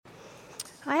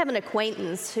I have an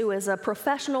acquaintance who is a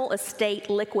professional estate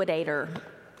liquidator,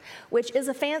 which is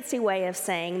a fancy way of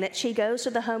saying that she goes to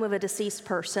the home of a deceased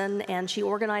person and she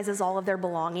organizes all of their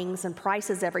belongings and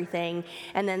prices everything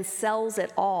and then sells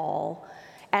it all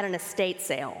at an estate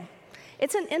sale.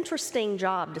 It's an interesting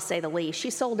job, to say the least.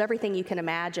 She sold everything you can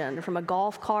imagine, from a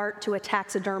golf cart to a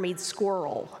taxidermied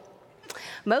squirrel.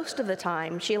 Most of the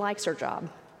time, she likes her job,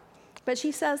 but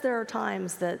she says there are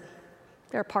times that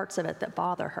there are parts of it that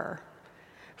bother her.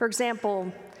 For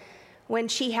example, when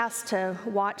she has to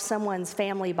watch someone's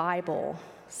family Bible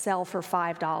sell for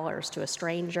 $5 to a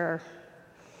stranger,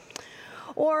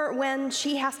 or when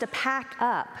she has to pack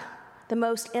up the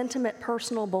most intimate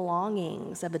personal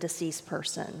belongings of a deceased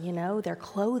person, their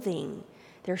clothing,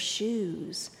 their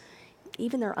shoes,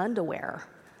 even their underwear,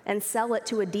 and sell it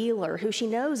to a dealer who she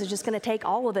knows is just going to take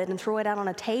all of it and throw it out on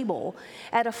a table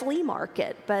at a flea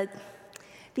market. But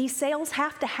these sales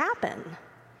have to happen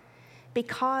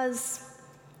because,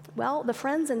 the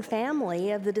friends and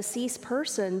family of the deceased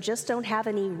person just don't have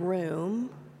any room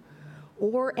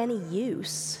or any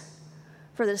use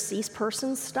for the deceased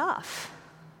person's stuff.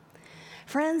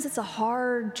 Friends, it's a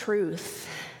hard truth,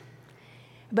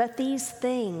 but these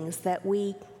things that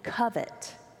we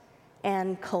covet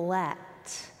and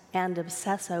collect and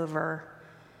obsess over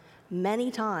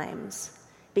many times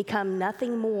become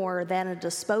nothing more than a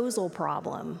disposal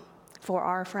problem for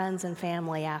our friends and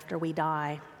family after we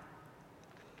die.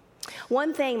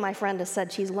 One thing my friend has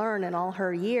said she's learned in all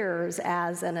her years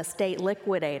as an estate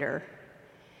liquidator,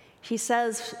 she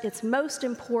says it's most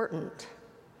important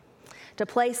to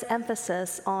place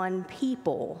emphasis on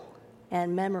people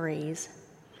and memories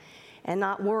and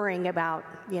not worrying about,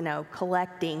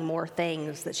 collecting more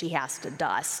things that she has to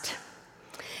dust.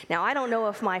 Now, I don't know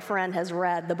if my friend has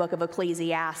read the book of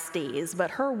Ecclesiastes,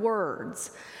 but her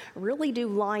words really do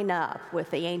line up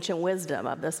with the ancient wisdom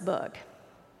of this book.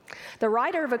 The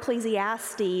writer of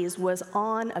Ecclesiastes was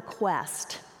on a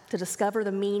quest to discover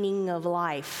the meaning of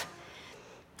life,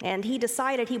 and he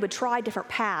decided he would try different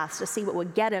paths to see what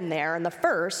would get him there, and the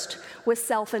first was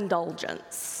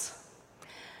self-indulgence.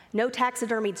 No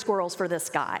taxidermied squirrels for this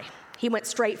guy. He went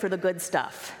straight for the good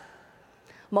stuff.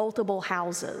 Multiple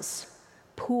houses,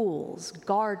 pools,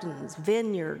 gardens,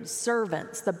 vineyards,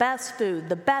 servants, the best food,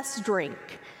 the best drink.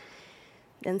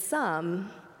 In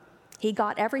sum, he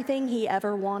got everything he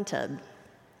ever wanted.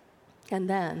 And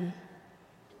then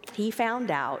he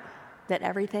found out that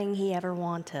everything he ever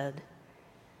wanted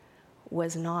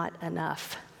was not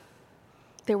enough.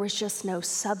 There was just no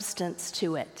substance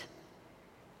to it.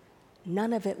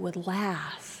 None of it would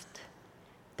last.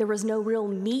 There was no real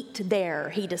meat there,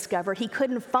 he discovered. He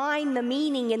couldn't find the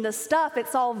meaning in the stuff.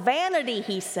 It's all vanity,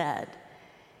 he said.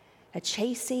 A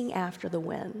chasing after the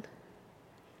wind.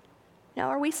 Now,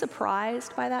 are we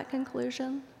surprised by that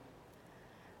conclusion?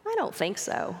 I don't think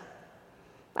so.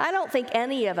 I don't think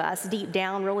any of us deep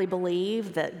down really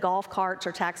believe that golf carts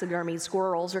or taxidermied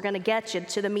squirrels are going to get you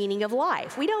to the meaning of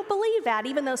life. We don't believe that,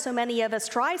 even though so many of us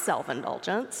try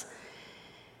self-indulgence.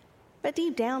 But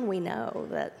deep down we know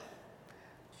that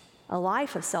a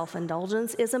life of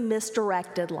self-indulgence is a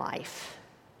misdirected life.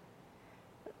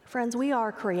 Friends, we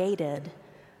are created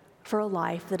for a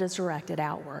life that is directed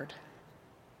outward.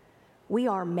 We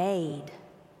are made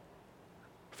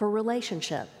for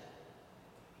relationship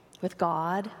with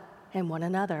God and one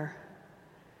another.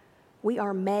 We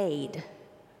are made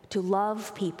to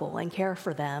love people and care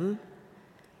for them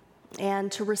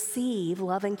and to receive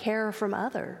love and care from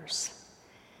others.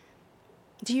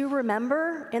 Do you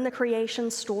remember in the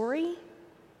creation story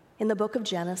in the book of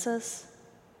Genesis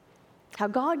how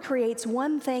God creates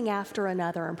one thing after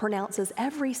another and pronounces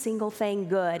every single thing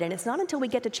good, and it's not until we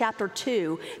get to chapter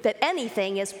 2 that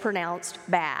anything is pronounced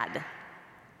bad.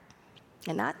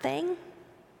 And that thing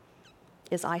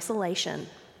is isolation.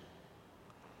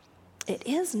 It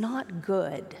is not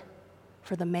good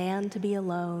for the man to be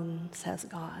alone, says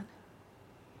God.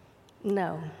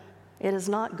 No, it is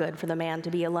not good for the man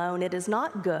to be alone. It is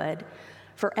not good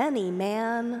for any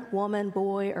man, woman,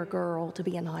 boy, or girl to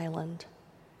be an island.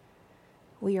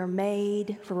 We are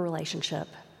made for relationship.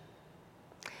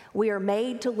 We are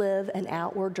made to live an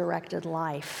outward-directed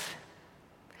life.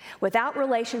 Without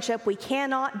relationship, we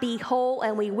cannot be whole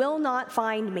and we will not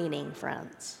find meaning,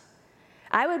 friends.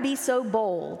 I would be so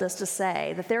bold as to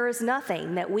say that there is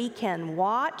nothing that we can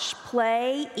watch,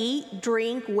 play, eat,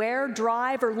 drink, wear,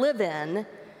 drive, or live in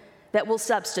that will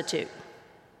substitute.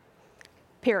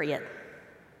 Period.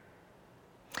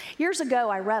 Years ago,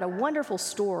 I read a wonderful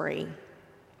story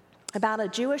about a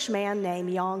Jewish man named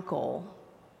Yankel.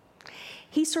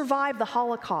 He survived the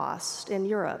Holocaust in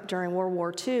Europe during World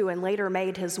War II and later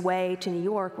made his way to New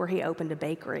York, where he opened a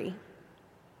bakery.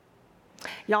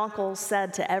 Yankel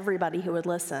said to everybody who would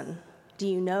listen, "Do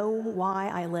you know why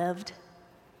I lived?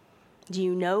 Do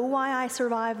you know why I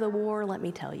survived the war? Let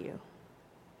me tell you.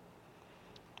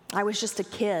 I was just a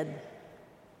kid,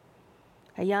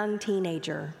 a young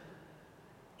teenager,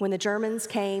 when the Germans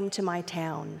came to my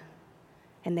town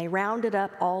and they rounded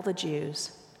up all the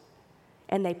Jews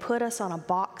and they put us on a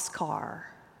boxcar.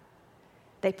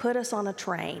 They put us on a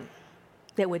train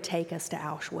that would take us to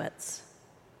Auschwitz.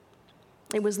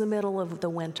 It was the middle of the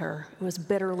winter. It was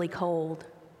bitterly cold.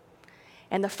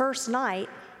 And the first night,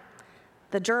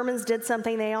 the Germans did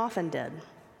something they often did.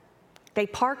 They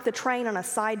parked the train on a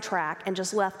sidetrack and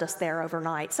just left us there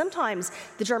overnight. Sometimes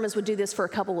the Germans would do this for a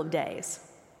couple of days,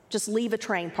 just leave a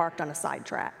train parked on a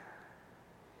sidetrack.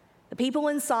 The people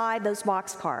inside those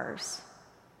boxcars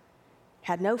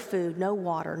had no food, no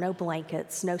water, no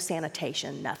blankets, no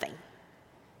sanitation, nothing.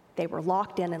 They were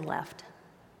locked in and left.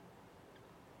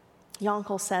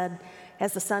 Yankel said,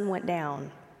 as the sun went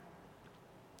down,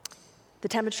 the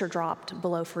temperature dropped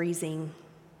below freezing,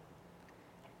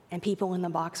 and people in the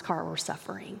boxcar were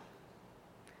suffering.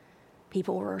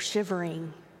 People were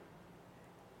shivering.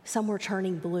 Some were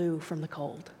turning blue from the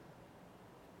cold.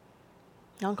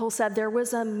 Yankel said there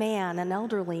was a man, an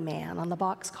elderly man, on the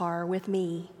boxcar with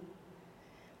me.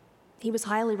 He was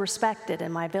highly respected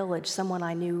in my village, someone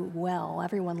I knew well.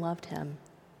 Everyone loved him.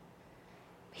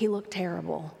 He looked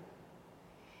terrible.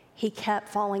 He kept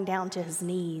falling down to his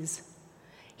knees.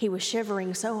 He was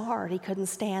shivering so hard he couldn't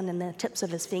stand, and the tips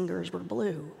of his fingers were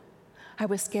blue. I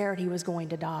was scared he was going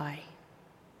to die.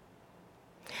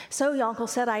 So Yankel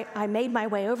said, I made my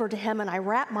way over to him, and I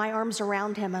wrapped my arms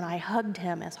around him, and I hugged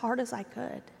him as hard as I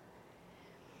could.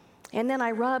 And then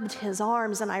I rubbed his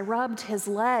arms, and I rubbed his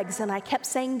legs, and I kept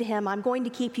saying to him, I'm going to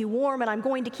keep you warm, and I'm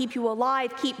going to keep you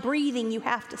alive. Keep breathing. You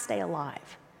have to stay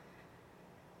alive.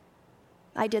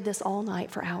 I did this all night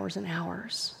for hours and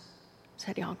hours,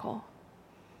 said Yankel.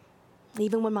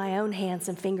 Even when my own hands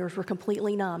and fingers were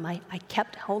completely numb, I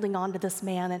kept holding on to this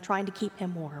man and trying to keep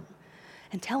him warm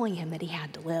and telling him that he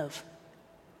had to live.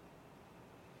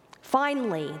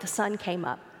 Finally, the sun came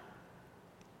up,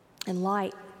 and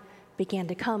light began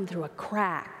to come through a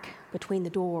crack between the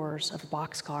doors of the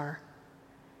boxcar.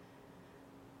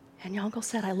 And Yankel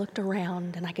said, I looked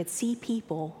around and I could see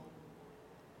people,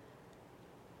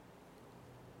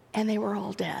 and they were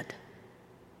all dead.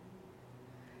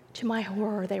 To my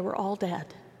horror, they were all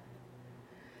dead.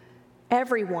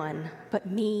 Everyone but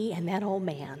me and that old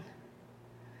man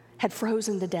had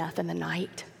frozen to death in the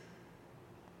night.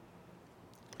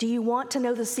 Do you want to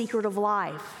know the secret of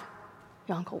life?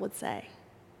 Yankel would say.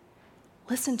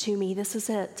 Listen to me, this is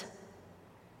it.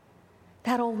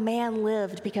 That old man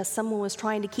lived because someone was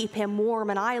trying to keep him warm,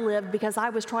 and I lived because I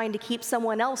was trying to keep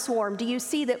someone else warm. Do you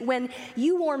see that when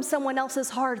you warm someone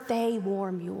else's heart, they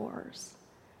warm yours?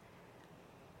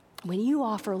 When you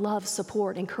offer love,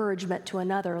 support, encouragement to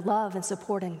another, love and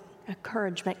support and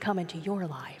encouragement come into your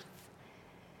life.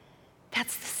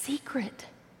 That's the secret,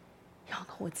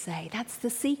 Yankel would say. That's the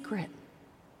secret.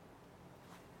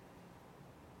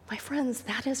 My friends,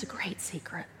 that is a great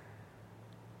secret.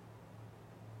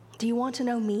 Do you want to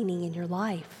know meaning in your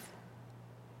life?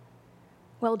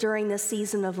 Well, during this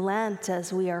season of Lent,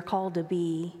 as we are called to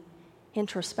be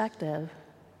introspective,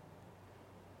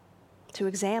 to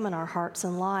examine our hearts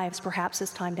and lives, perhaps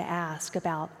it's time to ask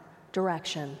about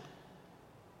direction.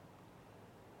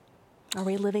 Are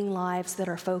we living lives that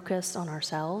are focused on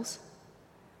ourselves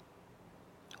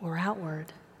or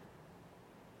outward?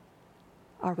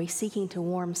 Are we seeking to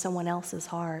warm someone else's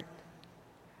heart,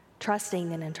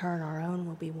 trusting that in turn our own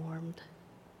will be warmed?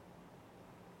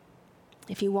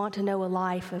 If you want to know a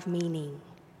life of meaning,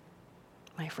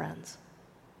 my friends,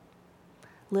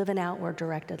 live an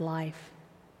outward-directed life.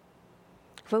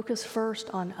 Focus first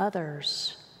on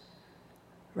others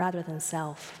rather than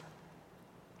self.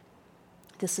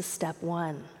 This is step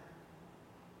one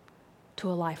to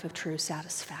a life of true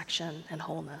satisfaction and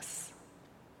wholeness.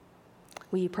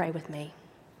 Will you pray with me?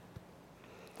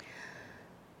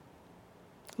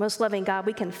 Most loving God,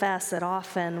 we confess that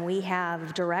often we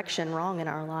have direction wrong in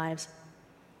our lives.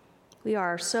 We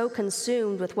are so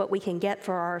consumed with what we can get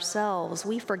for ourselves,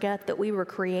 we forget that we were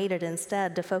created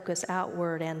instead to focus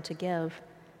outward and to give.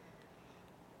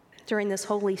 During this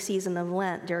holy season of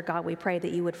Lent, dear God, we pray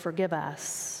that you would forgive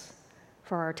us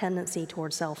for our tendency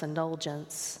toward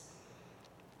self-indulgence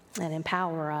and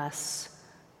empower us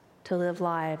to live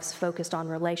lives focused on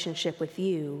relationship with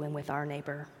you and with our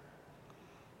neighbor.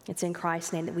 It's in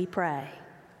Christ's name that we pray.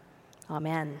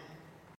 Amen.